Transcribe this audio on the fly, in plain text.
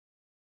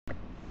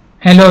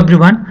Hello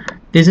everyone,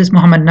 this is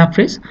Muhammad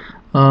Nafris.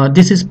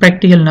 This is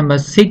practical number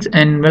 6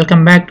 and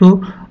welcome back to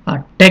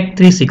Tech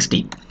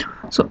 360.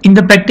 So in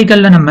the practical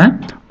நம்ம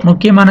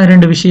முக்கியமான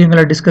ரெண்டு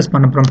விஷயங்களை discuss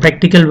பண்ண போறோம்.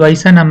 Practical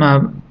wise நம்ம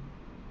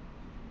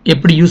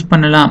எப்படி யூஸ்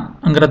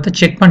பண்ணலாம்ங்கறத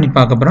செக் பண்ணி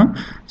பார்க்க போறோம்.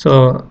 So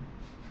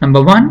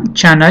number 1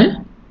 channel,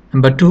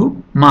 number 2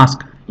 mask.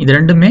 இது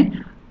ரெண்டுமே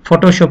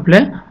Photoshopல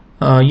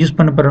யூஸ்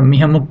பண்ண போற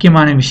மிக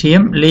முக்கியமான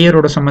விஷயம்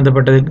லேயரோட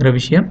சம்பந்தப்பட்டதுங்கிற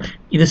விஷயம்.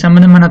 இது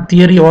சம்பந்தமான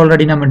தியரி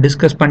ஆல்ரெடி நம்ம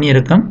டிஸ்கஸ்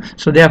பண்ணியிருக்கோம்.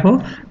 So therefore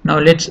now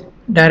let's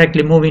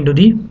directly move into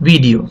the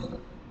video.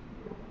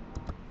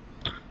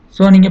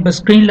 So நீங்க இப்ப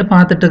ஸ்கிரீன்ல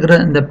பார்த்துட்டு இருக்கிற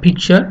இந்த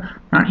பிக்சர்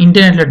நான்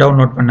இன்டர்நெட்ல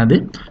டவுன்லோட் பண்ணது.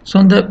 So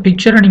இந்த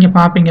பிக்சரை நீங்க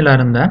பாப்பீங்களா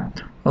இருந்தா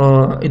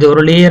இது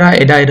ஒரு லேயரா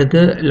எடா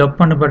இருக்கு, லாக்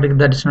பண்ணப்பட்டிருக்கு,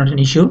 that is not an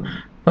issue.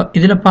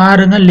 இதுல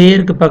பாருங்க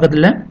லேயருக்கு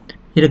பக்கத்துல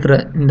இருக்கிற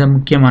இந்த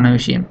முக்கியமான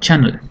விஷயம்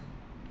சேனல்.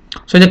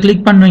 So இதை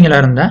கிளிக் பண்ணுவீங்களா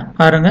இருந்தா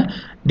பாருங்க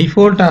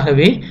டிஃபால்ட்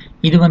ஆகவே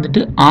இது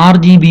வந்துட்டு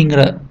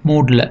RGBங்கிற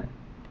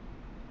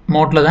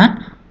மோட்ல தான்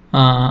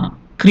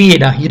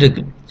கிரியேட் ஆகி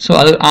இருக்கு. ஸோ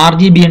அது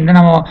RGB என்று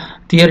நம்ம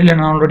தியரியில்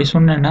நான் ஆல்ரெடி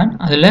சொன்னேன்னா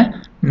அதில்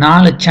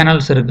 4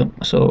 சேனல்ஸ் இருக்கு.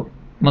 ஸோ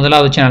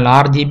முதலாவது சேனல்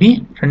RGB,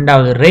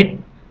 ரெண்டாவது red,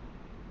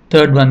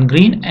 third one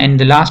green and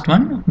the last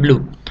one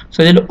blue. So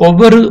இதில்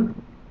ஒவ்வொரு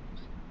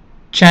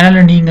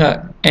சேனலை நீங்கள்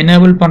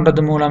எனேபிள்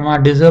பண்ணுறது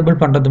மூலமாக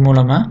டிசேபிள் பண்ணுறது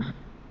மூலமாக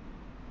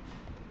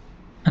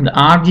அந்த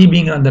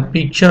RGBங்கிற அந்த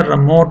பிக்சர்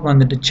மோட்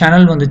வந்துட்டு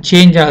சேனல் வந்து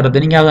சேஞ்ச்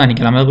ஆகிறது நீங்கள்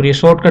அவதானிக்கலாம். அதுக்குரிய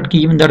ஷார்ட்கட் கீ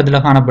இந்த இடத்துல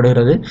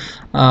காணப்படுகிறது.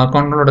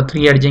 கண்ட்ரோலோட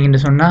 3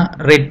 அடிச்சிங்கன்னு சொன்னால்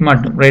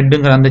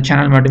ரெட்டுங்கிற அந்த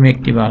சேனல் மட்டுமே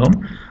ஆக்டிவ் ஆகும்.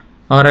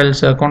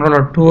 ஆர்எல்ஸ்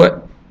கண்ட்ரோலோட 2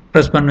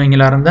 ப்ரெஸ்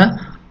பண்ணுவீங்களா இருந்தால்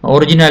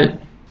ஒரிஜினல்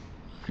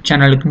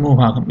சேனலுக்கு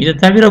மூவ் ஆகும். இதை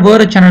தவிர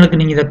வேறு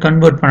சேனலுக்கு நீங்கள் இதை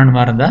கன்வெர்ட்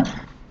பண்ணணுமா இருந்தால்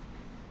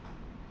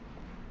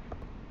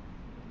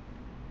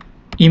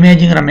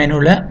இமேஜுங்கிற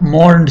மெனுவில்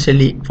மோல்னு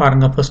சொல்லி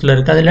பாருங்க ஃபர்ஸ்ட்ல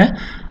இருக்குது. அதில்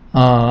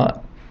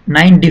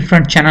 9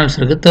 different channels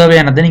இருக்கு.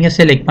 தேவையானதை நீங்கள்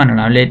செலக்ட்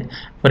பண்ணலாம்.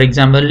 For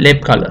example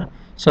லெப் colour.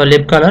 So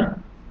லெப் colour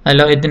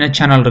அதில் எத்தனை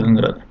சேனல்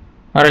இருக்குங்கிறது.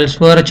 ஆர்எல்ஸ்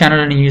வேறு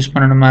சேனலை நீங்கள் யூஸ்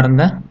பண்ணணுமா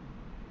இருந்தால்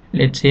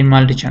let's say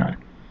multi channel.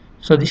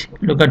 So this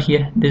look at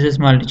here, this is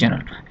multi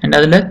channel and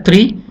அதில்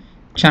 3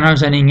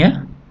 சேனல்ஸை நீங்கள்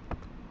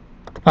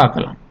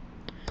பார்க்கலாம்.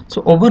 ஸோ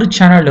ஒவ்வொரு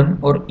சேனலும்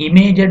ஒரு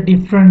இமேஜை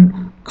டிஃப்ரெண்ட்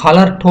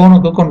கலர்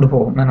டோனுக்கு கொண்டு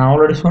போகும். நான்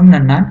ஆல்ரெடி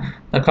சொன்னேன்னா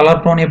இந்த கலர்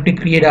டோன் எப்படி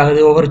கிரியேட் ஆகுது,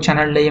 ஒவ்வொரு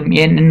சேனல்லையும்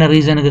என்ன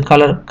ரீசனுக்கு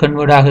கலர்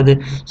கன்வெர்ட் ஆகுது,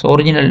 ஸோ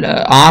ஒரிஜினல்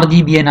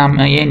RGBயை நாம்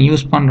ஏன்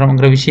யூஸ்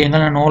பண்ணுறோங்கிற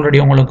விஷயங்கள் நான் ஆல்ரெடி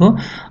உங்களுக்கு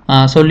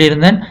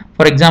சொல்லியிருந்தேன்.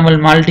 ஃபார் எக்ஸாம்பிள்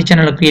மல்டி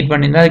சேனலை கிரியேட்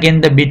பண்ணியிருந்தேன், அதுக்கு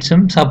எந்த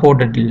பிட்ஸும்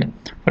சப்போர்ட்டட் இல்லை.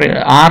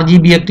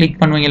 RGBயை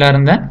கிளிக் பண்ணுவீங்களா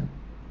இருந்தேன்.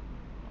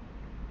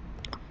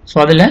 ஸோ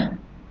அதில்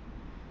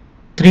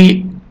 3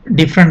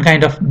 different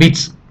kind of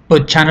bits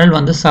ஒரு சேனல்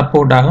வந்து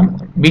சப்போர்ட் ஆகும்.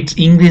 பிட்ஸ்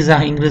இன்க்ரீஸ்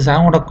ஆகும்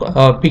உங்களோட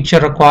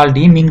பிக்சரோட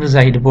குவாலிட்டியும் இன்க்ரீஸ்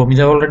ஆகிட்டு போகும்.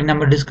 இதை ஆல்ரெடி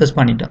நம்ம டிஸ்கஸ்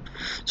பண்ணிட்டோம்.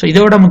 ஸோ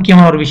இதோட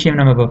முக்கியமான ஒரு விஷயம்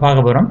நம்ம இப்போ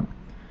பார்க்க போகிறோம்,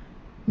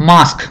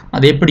 மாஸ்க்.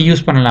 அதை எப்படி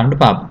யூஸ் பண்ணலாம்னு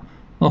பார்ப்போம்.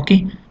 ஓகே,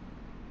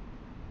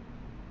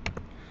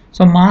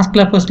 ஸோ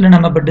மாஸ்கில் ஃபர்ஸ்ட்ல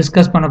நம்ம இப்போ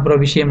டிஸ்கஸ் பண்ண போகிற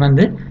விஷயம்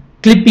வந்து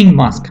கிளிப்பிங்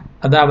மாஸ்க்.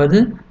 அதாவது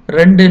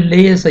 2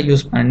 லேயர்ஸை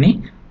யூஸ் பண்ணி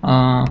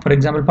ஃபார்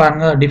எக்ஸாம்பிள்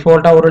பாருங்கள்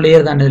டிஃபால்ட்டாக ஒரு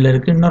லேயர் தான் இதில்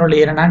இருக்குது, இன்னொரு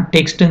லேயரை நான்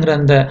டெக்ஸ்ட்டுங்கிற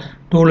அந்த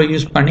டூலை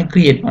யூஸ் பண்ணி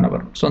க்ரியேட் பண்ண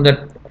போகிறோம். ஸோ அந்த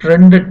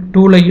 2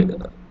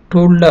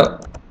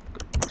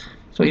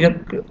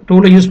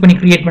 டூலை யூஸ் பண்ணி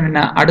கிரியேட்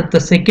பண்ணின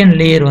அடுத்த செகண்ட்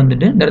லேயர்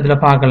வந்துட்டு இந்த இடத்துல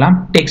பார்க்கலாம்,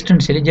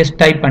 டெக்ஸ்ட்னு சொல்லி ஜஸ்ட்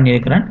டைப்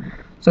பண்ணியிருக்கிறேன்.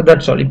 So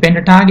that's all. இப்போ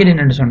இந்த டார்கெட்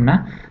என்னென்னு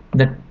சொன்னால்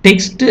இந்த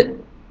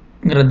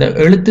டெக்ஸ்ட்டுங்கிற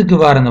எழுத்துக்கு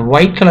வர அந்த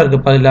ஒயிட் கலருக்கு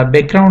பதிலாக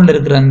பேக்ரவுண்டில்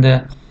இருக்கிற அந்த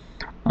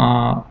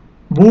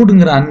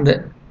வூடுங்கிற அந்த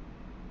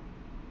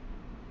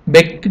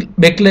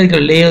பெக்கில் இருக்கிற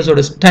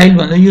லேயர்ஸோட ஸ்டைல்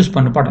வந்து யூஸ்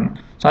பண்ணப்படணும்.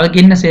 ஸோ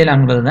அதுக்கு என்ன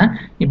செய்யலாம்ங்கிறது தான்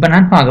இப்போ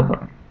நான் பார்க்க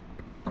போகிறேன்.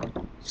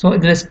 ஸோ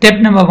இதில் ஸ்டெப்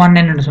நம்பர் 1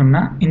 என்னென்னு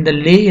சொன்னால் இந்த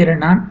லேயரை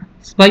நான்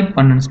ஸ்வைப்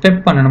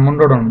பண்ணணும்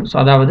முன்னோட உண்டு. ஸோ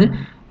அதாவது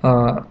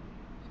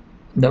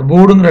இந்த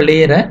போர்டுங்கிற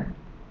லேயரை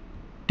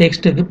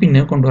டெக்ஸ்ட்டுக்கு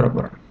பின்ன கொண்டு வர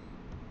போகிறேன்.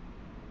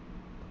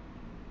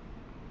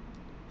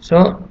 ஸோ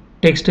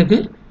டெக்ஸ்ட்டுக்கு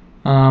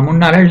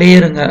முன்னால்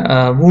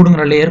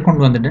வூடுங்கிற லேயர்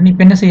கொண்டு வந்துட்டேன்.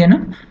 இப்போ என்ன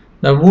செய்யணும்,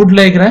 இந்த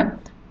வூடில் இருக்கிற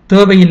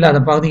தேவையில்லாத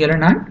பகுதிகளை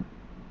நான்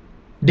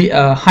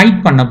ஹைட்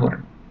பண்ண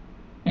போகிறேன்.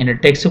 இந்த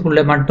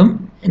டெக்ஸ்ட்டுக்குள்ளே மட்டும்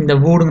இந்த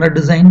வூடுங்கிற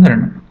டிசைன்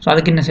வரணும். ஸோ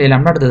அதுக்கு என்ன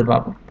செய்யலாம்னா அடுத்தது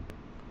பார்ப்போம்.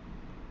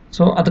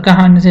 ஸோ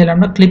அதுக்காக என்ன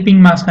செய்யலாம்னா கிளிப்பிங்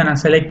மாஸ்க்கை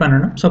நான் செலக்ட்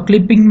பண்ணணும். ஸோ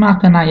கிளிப்பிங்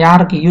மாஸ்க்கை நான்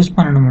யாருக்கு யூஸ்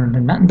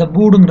பண்ணணும்னா இந்த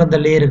வூடுங்கிற அந்த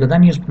லேயருக்கு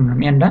தான் யூஸ்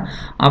பண்ணணும். ஏன்னா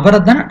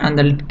அவரை தான்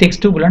அந்த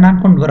டெக்ஸ்ட்டுக்குள்ளே நான்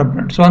கொண்டு வர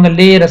போகிறேன். ஸோ அந்த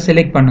லேயரை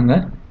செலக்ட் பண்ணுங்க.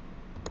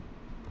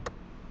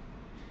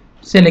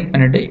 செலக்ட்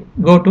பண்ணிவிட்டு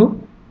கோ டு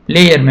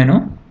லேயர் மெனு.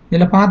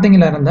 இதில்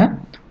பார்த்தீங்களா இருந்தால்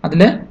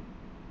அதில்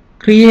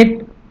கிரியேட்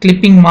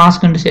கிளிப்பிங்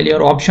மாஸ்க்னு சொல்லி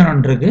ஒரு ஆப்ஷன்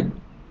ஒன்று இருக்குது.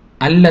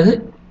 அல்லது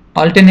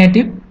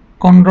ஆல்டர்னேட்டிவ்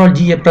கண்ட்ரோல் G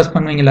ப்ரெஸ்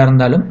பண்ணுவீங்களா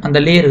இருந்தாலும் அந்த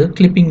லேயருக்கு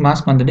கிளிப்பிங்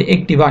மாஸ்க் வந்துட்டு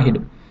ஆக்டிவ்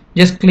ஆகிடும்.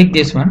 Just click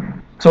this one.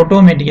 So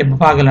ஆட்டோமேட்டிக்காக இப்போ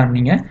பார்க்கலாம்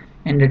நீங்கள்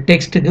இந்த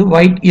டெக்ஸ்ட்டுக்கு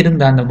ஒயிட்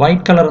இருந்த அந்த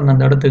ஒயிட் கலர் இருந்த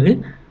அந்த இடத்துக்கு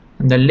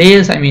அந்த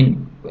லேயர்ஸ்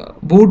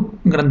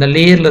வூட்ங்கிற அந்த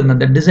லேயரில் இருந்த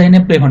அந்த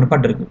டிசைனே ப்ளே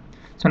பண்ணப்பட்டிருக்கு.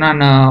 ஸோ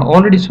நான்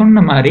ஆல்ரெடி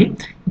சொன்ன மாதிரி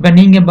இப்போ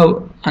நீங்கள் இப்போ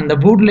அந்த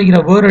வூட்டில்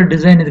இருக்கிற வேறு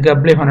டிசைன் இதுக்கு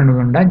அப்ளை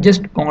பண்ணணும்னா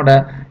ஜஸ்ட் உங்களோட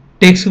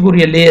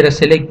டெக்ஸ்ட்டுக்குரிய லேயரை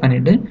செலக்ட்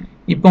பண்ணிவிட்டு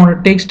இப்போ உங்களோட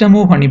டெக்ஸ்ட்டை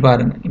மூவ் பண்ணி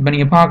பாருங்க. இப்போ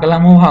நீங்கள்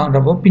பார்க்கலாம் மூவ்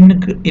ஆகுறப்போ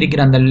பின்னுக்கு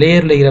இருக்கிற அந்த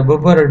லேயரில் இருக்கிற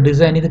ஒவ்வொரு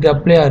டிசைன் இதுக்கு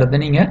அப்ளை ஆகிறத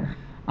நீங்கள்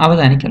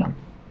அவதானிக்கலாம்.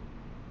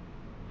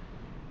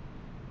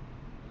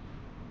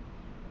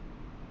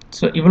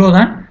 ஸோ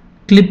இவ்வளோதான்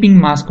கிளிப்பிங்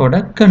மாஸ்கோட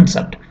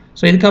கன்செப்ட்.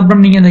 ஸோ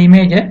இதுக்கப்புறம் நீங்கள் இந்த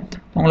இமேஜை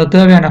உங்களுக்கு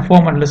தேவையான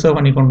ஃபார்மேட்டில் சேவ்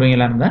பண்ணி கொண்டு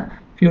வரீங்களா இருந்தால்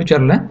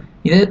ஃபியூச்சரில்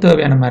இதே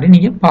தேவையான மாதிரி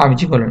நீங்கள்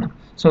பாவிச்சு கொள்ளலாம்.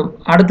 ஸோ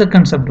அடுத்த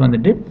கன்செப்ட்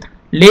வந்துட்டு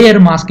லேயர்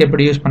மாஸ்க்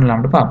எப்படி யூஸ்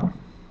பண்ணலாம்னு பார்ப்போம்.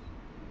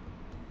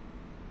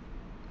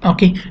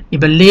 ஓகே,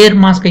 இப்போ லேயர்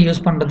மாஸ்கை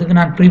யூஸ் பண்ணுறதுக்கு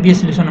நான்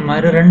ப்ரீவியஸ்லி சொன்ன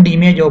மாதிரி 2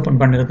 இமேஜ் ஓப்பன்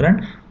பண்ணியிருக்கிறேன்.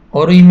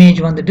 ஒரு இமேஜ்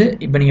வந்துட்டு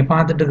இப்போ நீங்கள்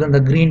பார்த்துட்டு இருக்க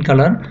இந்த க்ரீன்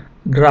கலர்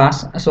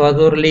கிராஸ், ஸோ அது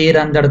ஒரு லேயர்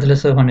அந்த இடத்துல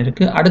சேவ்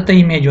பண்ணியிருக்கு. அடுத்த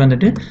இமேஜ்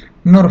வந்துட்டு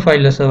இன்னொரு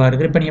ஃபைலில் சேவ்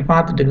ஆகிருக்கு. இப்போ நீங்கள்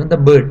பார்த்துட்டு இருக்க இந்த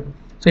பேர்ட்.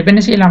 ஸோ இப்போ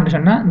என்ன செய்யலாம்னு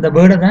சொன்னால் இந்த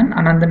பேர்டை தான்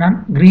நான்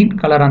க்ரீன்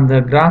கலர் அந்த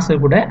கிராஸை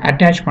கூட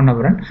அட்டாச் பண்ண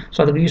போகிறேன். ஸோ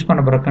அதுக்கு யூஸ்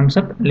பண்ண போகிற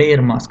கான்செப்ட்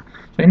லேயர் மாஸ்க்.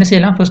 ஸோ என்ன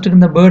செய்யலாம், ஃபர்ஸ்ட்டுக்கு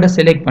இந்த பேர்டை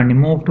செலக்ட் பண்ணி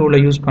மூவ்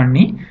டூவில் யூஸ்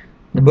பண்ணி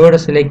இந்த பேர்டை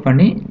செலக்ட்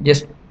பண்ணி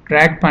ஜஸ்ட்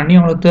ட்ராக் பண்ணி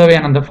உங்களுக்கு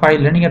தேவையான அந்த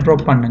ஃபைலில் நீங்கள்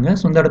ட்ராப் பண்ணுங்கள்.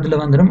 ஸோ இந்த இடத்துல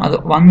வந்துடும். அது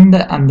வந்த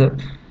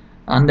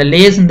அந்த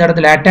லேஸ் இந்த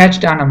இடத்துல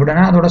அட்டாச்ட் ஆன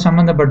உடனே அதோட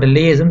சம்மந்தப்பட்ட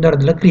லேஸ் இந்த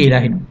இடத்துல க்ரியேட்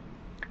ஆகிடும்.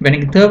 இப்போ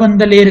எனக்கு தேவை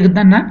அந்த லேயருக்கு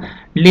தான் நான்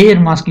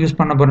லேயர் மாஸ்க் யூஸ்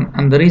பண்ண போகிறேன்.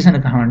 அந்த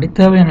ரீசனுக்காக வேண்டி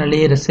தேவையான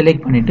லேயரை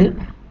செலக்ட் பண்ணிவிட்டு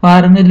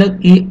பாருங்கள்,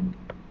 இதில்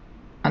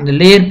அந்த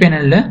லேயர்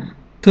பேனலில்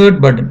 3rd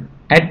பட்டன்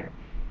அட்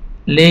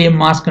லேயர்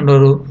மாஸ்க்ன்ற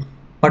ஒரு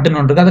பட்டன்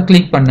ஒன்று இருக்குது. அதை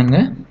கிளிக்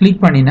பண்ணுங்கள்.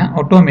 கிளிக் பண்ணினா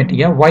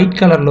ஆட்டோமேட்டிக்காக ஒயிட்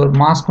கலரில் ஒரு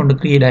மாஸ்க் ஒன்று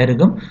க்ரியேட்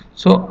ஆகிருக்கும்.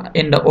 ஸோ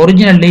இந்த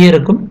ஒரிஜினல்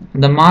லேயருக்கும்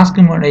இந்த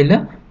மாஸ்க்கும் இடையில்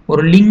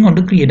ஒரு லிங்க்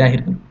ஒன்று க்ரியேட்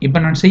ஆகிருக்கும். இப்போ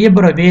நான் செய்ய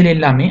போகிற வேலை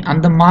எல்லாமே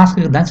அந்த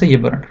மாஸ்க்கு தான் செய்ய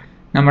போகிறேன்.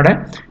 நம்மட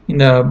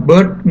இந்த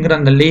பேர்ட்ங்கிற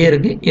அந்த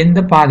லேயருக்கு எந்த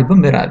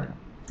பாதிப்பும் வராது.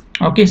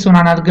 ஓகே, ஸோ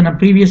நான்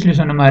ப்ரீவியஸ்லி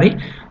சொன்ன மாதிரி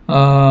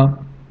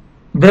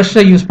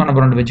ப்ரஷ்ஷை யூஸ் பண்ண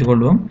போகிறோன்னு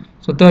வச்சுக்கொள்வோம்.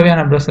 ஸோ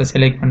தேவையான ப்ரஷ்ஷை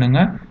செலக்ட்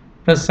பண்ணுங்கள்.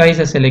 ப்ரஷ்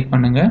சைஸை செலக்ட்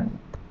பண்ணுங்கள்.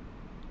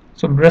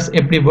 ஸோ ப்ரஷ்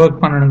எப்படி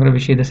ஒர்க் பண்ணணுங்கிற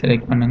விஷயத்தை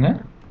செலக்ட் பண்ணுங்கள்.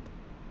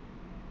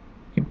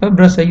 இப்போ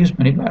ப்ரஷ்ஷை யூஸ்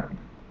பண்ணி பாருங்கள்.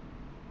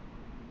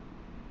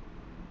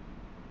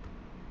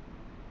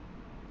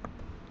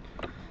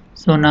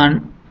 ஸோ நான்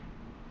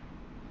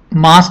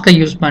மாஸ்கை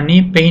யூஸ் பண்ணி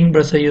பெயிண்ட்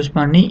ப்ரஷ்ஷை யூஸ்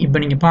பண்ணி இப்போ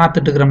நீங்கள்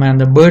பார்த்துட்டு இருக்கிற மாதிரி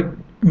அந்த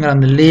பேர்ட்ங்கிற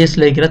அந்த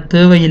லேஸில் இருக்கிற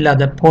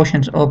தேவையில்லாத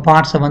போர்ஷன்ஸ்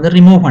பார்ட்ஸை வந்து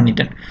ரிமூவ்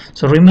பண்ணிட்டேன்.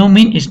 So remove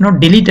mean it's not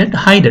deleted,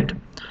 ஹைடட்.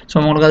 So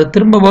உங்களுக்கு அது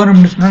திரும்ப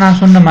வேணும்னு சொன்னால் நான்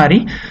சொன்ன மாதிரி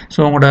ஸோ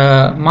உங்களோட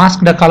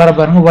மாஸ்கோட கலரை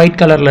பாருங்கள், ஒயிட்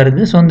கலரில்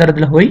இருக்குது. ஸோ அந்த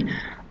இடத்துல போய்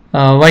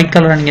ஒயிட்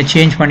கலரை நீங்கள்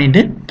சேஞ்ச்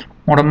பண்ணிவிட்டு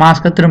உங்களோட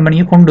மாஸ்கை திரும்ப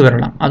நீங்கள் கொண்டு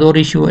வரலாம். அது ஒரு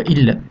இஷ்யூ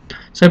இல்லை.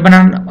 ஸோ இப்போ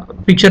நான்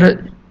பிக்சரை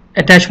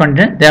அட்டாச்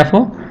பண்ணிட்டேன்.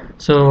 தேர்ஃபோர்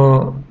ஸோ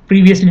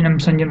ப்ரீவியஸ்லி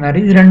நம்ம செஞ்ச மாதிரி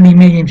 2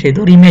 இமேஜையும்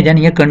சேர்த்து ஒரு இமேஜை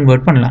நீங்கள்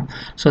கன்வெர்ட் பண்ணலாம்.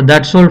 So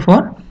that's all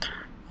for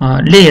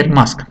layer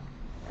mask.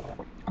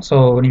 So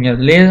நீங்கள்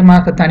லேயர்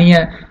மாஸ்க்கை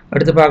தனியாக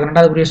எடுத்து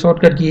பார்க்கணுன்னா அதுக்குரிய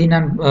ஷார்ட்கட் கீ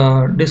நான்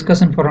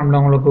டிஸ்கஷன் ஃபோரமில்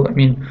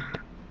உங்களுக்கு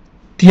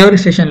தியரி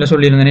செஷனில்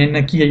சொல்லியிருந்தேன்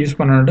என்ன கீயை யூஸ்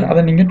பண்ணணுன்ட்டு. அதை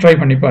நீங்கள் ட்ரை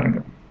பண்ணி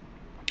பாருங்கள்.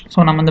 ஸோ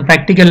நம்ம இந்த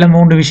ப்ராக்டிக்கலில்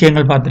 3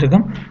 விஷயங்கள்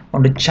பார்த்துருக்கோம்.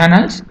 ஒன்று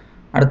சேனல்ஸ்,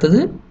 அடுத்தது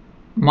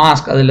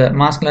மாஸ்க். அதில்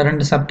மாஸ்கில்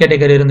 2 சப்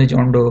கேட்டகரி இருந்துச்சு.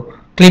 ஒன்று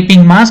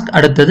கிளிப்பிங் மாஸ்க்,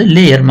 அடுத்தது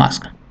layer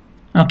mask.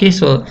 Okay,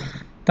 so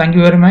thank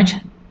you very much.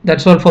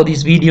 That's all for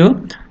this video,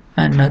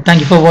 and thank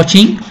you for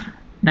watching.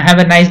 Now have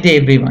a nice day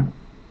everyone.